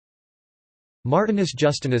Martinus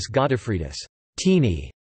Justinus Godefridus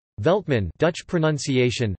Teenie Veltman, Dutch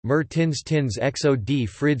pronunciation, Martins Tins XOD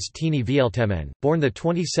Frids Teenie Veltman, born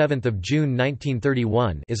 27 June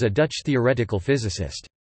 1931, is a Dutch theoretical physicist.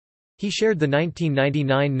 He shared the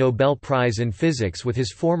 1999 Nobel Prize in Physics with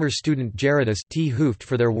his former student Gerardus T. Hooft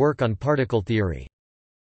for their work on particle theory.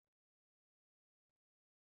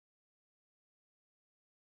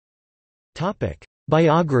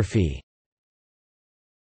 Biography.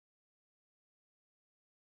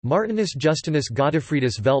 Martinus Justinus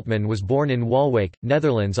Godefridus Veltman was born in Waalwijk,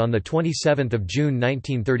 Netherlands on 27 June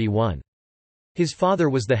 1931. His father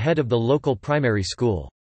was the head of the local primary school.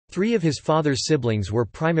 3 of his father's siblings were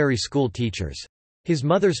primary school teachers. His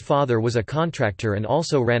mother's father was a contractor and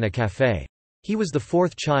also ran a café. He was the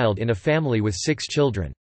 4th child in a family with 6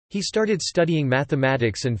 children. He started studying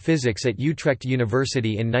mathematics and physics at Utrecht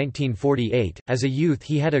University in 1948. As a youth,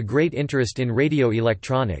 he had a great interest in radio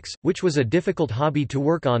electronics, which was a difficult hobby to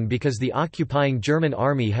work on because the occupying German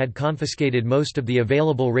army had confiscated most of the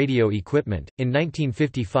available radio equipment. In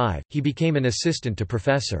 1955, he became an assistant to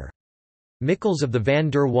Professor Michels of the Van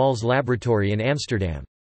der Waals Laboratory in Amsterdam.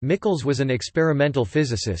 Michels was an experimental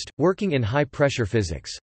physicist, working in high-pressure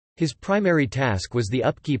physics. His primary task was the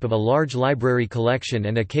upkeep of a large library collection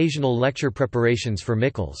and occasional lecture preparations for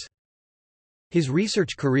Michels. His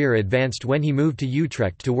research career advanced when he moved to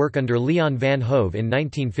Utrecht to work under Leon van Hove in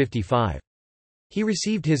 1955. He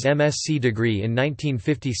received his MSc degree in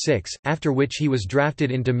 1956, after which he was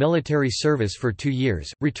drafted into military service for 2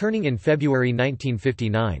 years, returning in February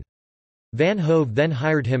 1959. Van Hove then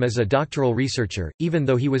hired him as a doctoral researcher, even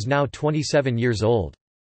though he was now 27 years old.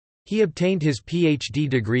 He obtained his PhD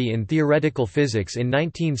degree in theoretical physics in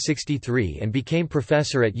 1963 and became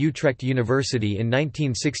professor at Utrecht University in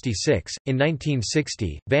 1966. In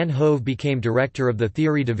 1960, Van Hove became director of the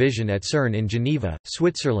theory division at CERN in Geneva,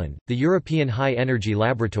 Switzerland, the European High Energy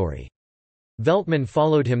Laboratory. Veltman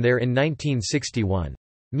followed him there in 1961.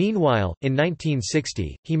 Meanwhile, in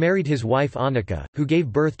 1960, he married his wife Anneke, who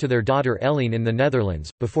gave birth to their daughter Eline in the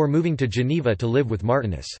Netherlands, before moving to Geneva to live with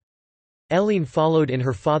Martinus. Eline followed in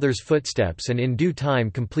her father's footsteps and in due time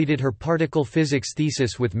completed her particle physics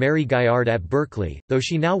thesis with Mary Gaillard at Berkeley, though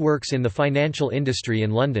she now works in the financial industry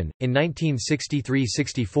in London. In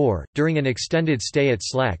 1963–64, during an extended stay at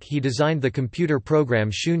SLAC, he designed the computer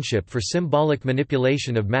program Schoenship for symbolic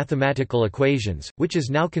manipulation of mathematical equations, which is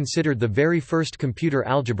now considered the very first computer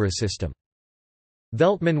algebra system.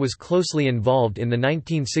 Veltman was closely involved in the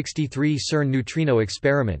 1963 CERN neutrino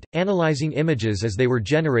experiment, analyzing images as they were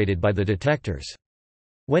generated by the detectors.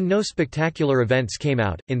 When no spectacular events came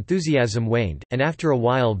out, enthusiasm waned, and after a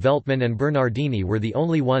while Veltman and Bernardini were the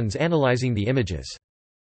only ones analyzing the images.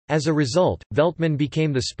 As a result, Veltman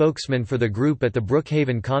became the spokesman for the group at the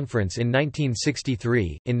Brookhaven Conference in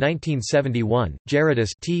 1963. In 1971, Gerardus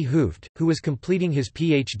T. Hooft, who was completing his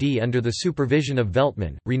PhD under the supervision of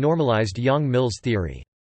Veltman, renormalized Yang-Mills theory.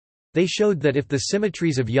 They showed that if the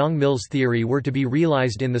symmetries of Yang-Mills theory were to be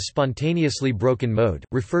realized in the spontaneously broken mode,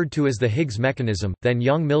 referred to as the Higgs mechanism, then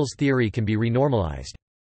Yang-Mills theory can be renormalized.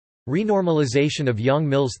 Renormalization of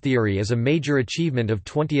Yang-Mills theory is a major achievement of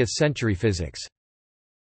 20th-century physics.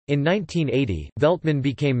 In 1980, Veltman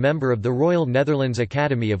became member of the Royal Netherlands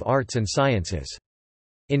Academy of Arts and Sciences.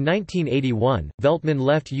 In 1981, Veltman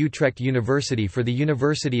left Utrecht University for the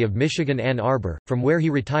University of Michigan Ann Arbor, from where he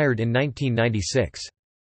retired in 1996.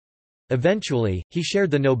 Eventually, he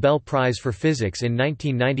shared the Nobel Prize for Physics in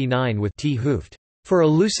 1999 with T. Hooft, for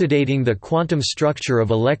elucidating the quantum structure of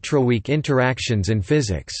electroweak interactions in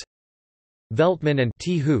physics. Veltman and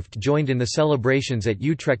T. Hooft joined in the celebrations at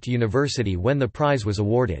Utrecht University when the prize was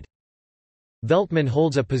awarded. Veltman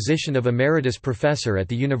holds a position of emeritus professor at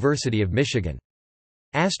the University of Michigan.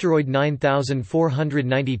 Asteroid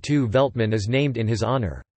 9492 Veltman is named in his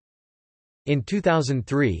honor. In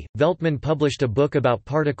 2003, Veltman published a book about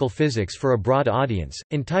particle physics for a broad audience,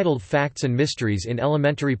 entitled Facts and Mysteries in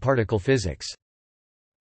Elementary Particle Physics.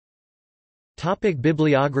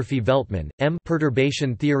 Bibliography. Veltman, M.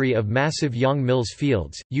 Perturbation Theory of Massive Yang-Mills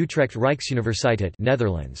Fields, Utrecht Rijksuniversiteit,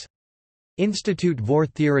 Netherlands. Institut voor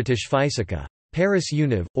Theoretische Fysica. Paris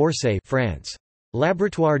Univ, Orsay, France.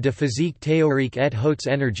 Laboratoire de physique théorique et hautes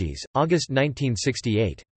énergies, August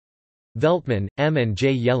 1968. Veltman, M. and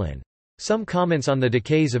J. Yellin. Some Comments on the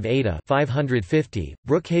Decays of Ada 550,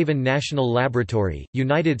 Brookhaven National Laboratory,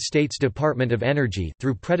 United States Department of Energy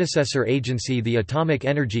through predecessor agency the Atomic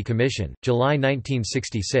Energy Commission, July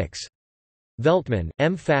 1966. Veltman,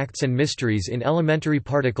 M. Facts and Mysteries in Elementary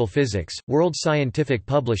Particle Physics, World Scientific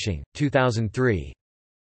Publishing, 2003.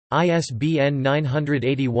 ISBN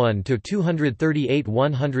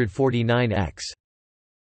 981-238-149-X.